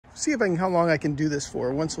see if I can, how long I can do this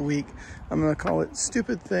for, once a week. I'm gonna call it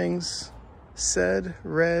Stupid Things Said,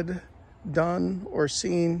 Read, Done, or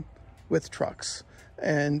Seen with Trucks.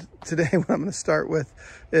 And today what I'm going to start with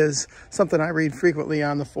is something I read frequently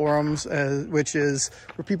on the forums, which is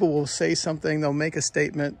where people will say something, they'll make a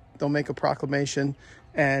statement, they'll make a proclamation,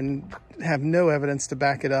 and have no evidence to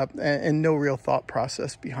back it up and no real thought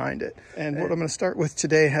process behind it. And what I'm going to start with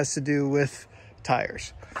today has to do with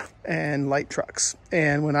tires and light trucks.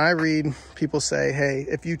 And when I read people say, hey,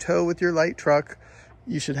 if you tow with your light truck,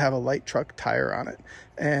 you should have a light truck tire on it.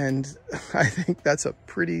 And I think that's a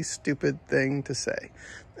pretty stupid thing to say.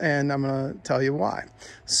 And I'm going to tell you why.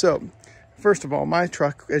 So first of all, my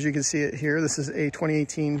truck, as you can see it here, this is a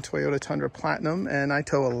 2018 Toyota Tundra Platinum, and I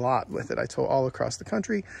tow a lot with it. I tow all across the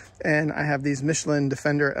country, and I have these Michelin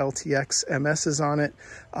Defender LTX MSs on it.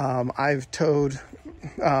 I've towed,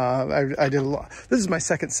 I did a lot. This is my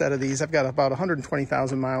second set of these. I've got about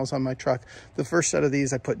 120,000 miles on my truck. The first set of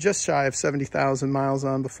these I put just shy of 70,000 miles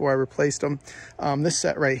on before I replaced them. This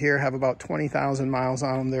set right here have about 20,000 miles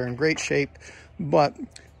on them. They're in great shape, but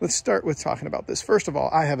let's start with talking about this. First of all,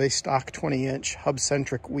 I have a stock 20-inch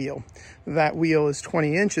hub-centric wheel. That wheel is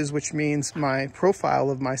 20 inches, which means my profile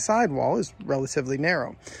of my sidewall is relatively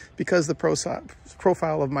narrow. Because the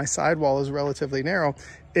profile of my sidewall is relatively narrow,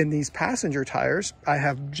 in these passenger tires, I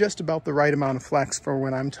have just about the right amount of flex for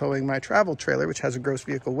when I'm towing my travel trailer, which has a gross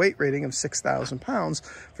vehicle weight rating of 6,000 pounds,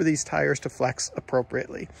 for these tires to flex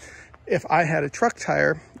appropriately. If I had a truck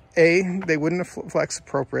tire, A, they wouldn't flex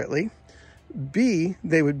appropriately. B,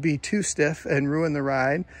 they would be too stiff and ruin the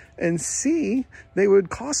ride. And C, they would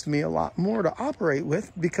cost me a lot more to operate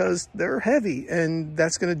with because they're heavy, and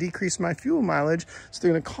that's going to decrease my fuel mileage. So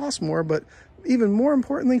they're going to cost more. But even more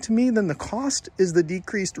importantly to me than the cost is the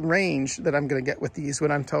decreased range that I'm going to get with these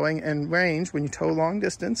when I'm towing. And range, when you tow long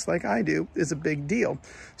distance like I do, is a big deal.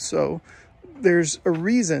 So there's a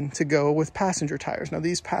reason to go with passenger tires. Now,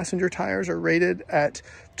 these passenger tires are rated at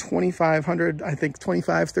 2,500, I think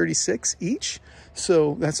 2,536 each.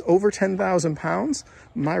 So that's over 10,000 pounds.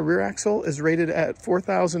 My rear axle is rated at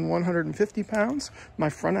 4,150 pounds.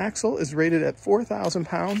 My front axle is rated at 4,000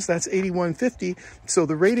 pounds. That's 8,150. So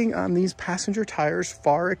the rating on these passenger tires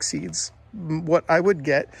far exceeds what I would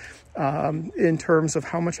get in terms of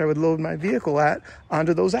how much I would load my vehicle at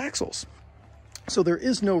onto those axles. So there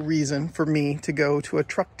is no reason for me to go to a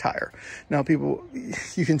truck tire. Now, people,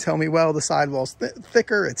 you can tell me, well, the sidewall's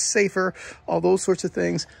thicker, it's safer, all those sorts of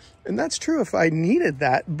things. And that's true if I needed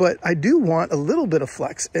that, but I do want a little bit of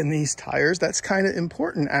flex in these tires. That's kind of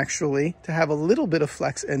important, actually, to have a little bit of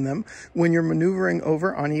flex in them when you're maneuvering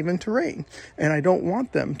over uneven terrain. And I don't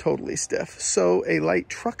want them totally stiff. So a light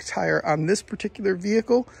truck tire on this particular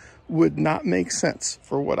vehicle would not make sense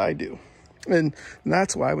for what I do. And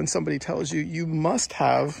that's why when somebody tells you you must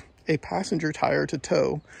have a passenger tire to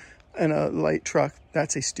tow in a light truck,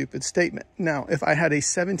 that's a stupid statement. Now, if I had a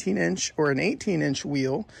 17-inch or an 18-inch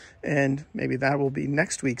wheel, and maybe that will be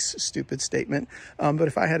next week's stupid statement, but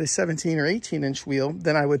if I had a 17 or 18-inch wheel,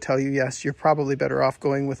 then I would tell you, yes, you're probably better off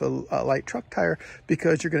going with a light truck tire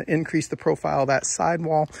because you're going to increase the profile of that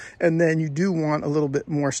sidewall, and then you do want a little bit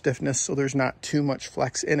more stiffness so there's not too much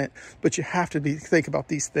flex in it. But you have to think about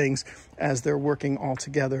these things as they're working all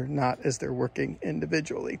together, not as they're working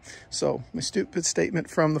individually. So my stupid statement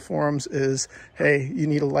from the forums is, hey, you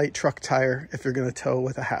need a light truck tire if you're going to tow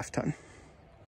with a half ton.